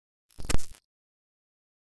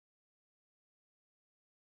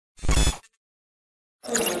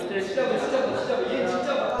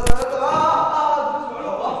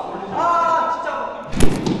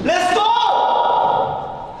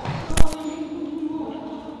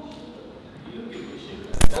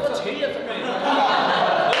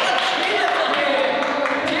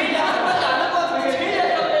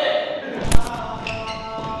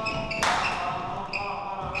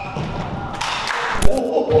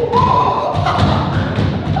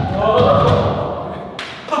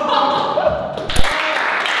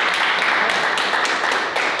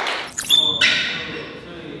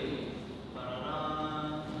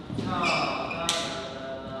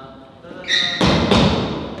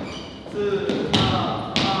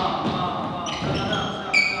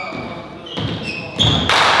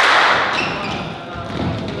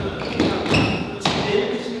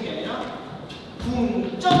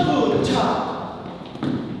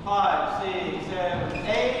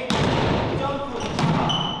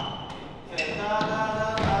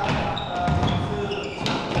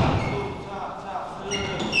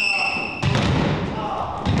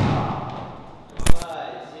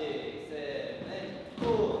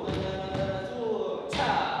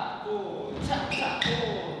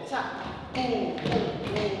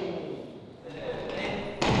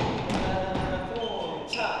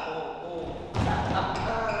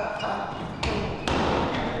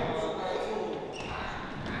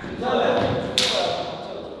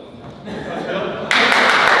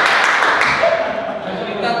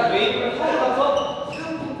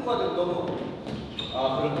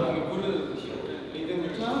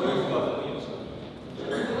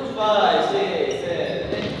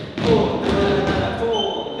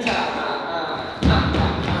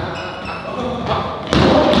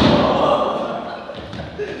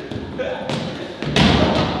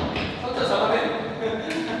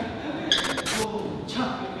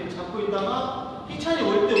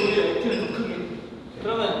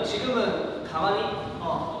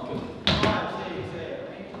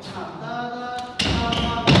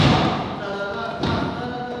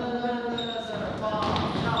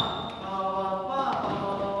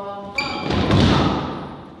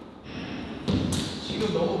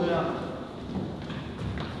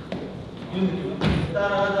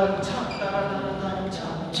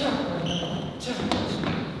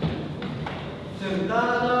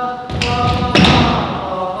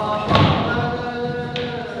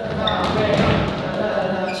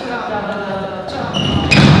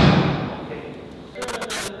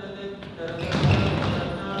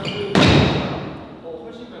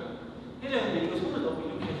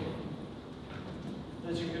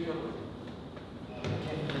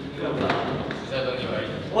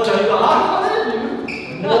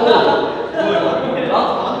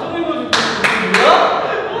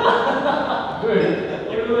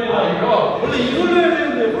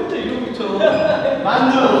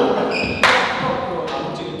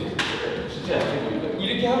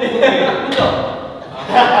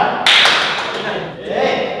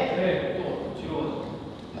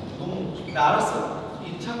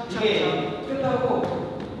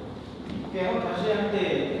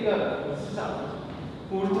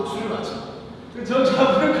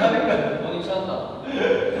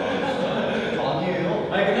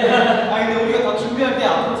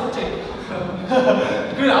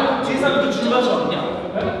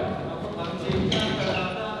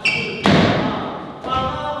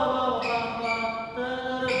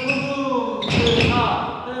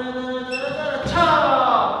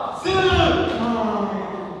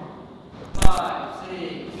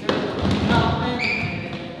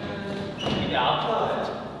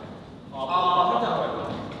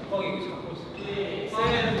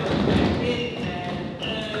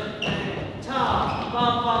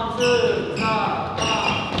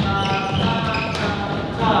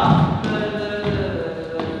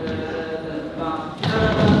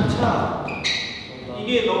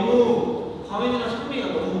이게 너무 과민이랑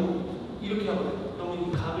상민이가 너무 이렇게 하거든. 너무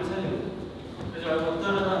이 각을 살리거든. 그래서 알고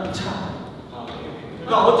따라다 차.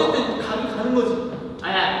 그러니까 어쨌든 각이 가는 거지.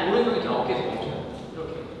 아니야, 오른손이 이렇게 어깨에서 멈춰요.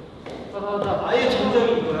 이렇게. 따라다 아예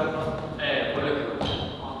정적인 이거야. 네, 원래 그거.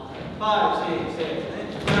 5, 6, 7,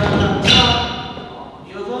 8. 따라다 차.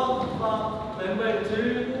 이어서 왼발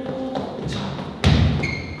들고 차.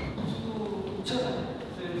 수차.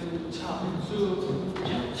 따라다 차.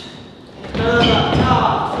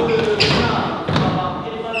 수차. 가방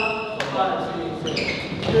 1번. 5, 6,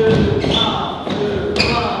 7. 차.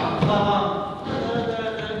 수차. 가방.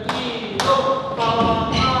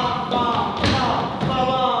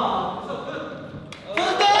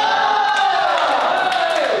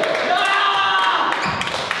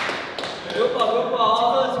 몇 번?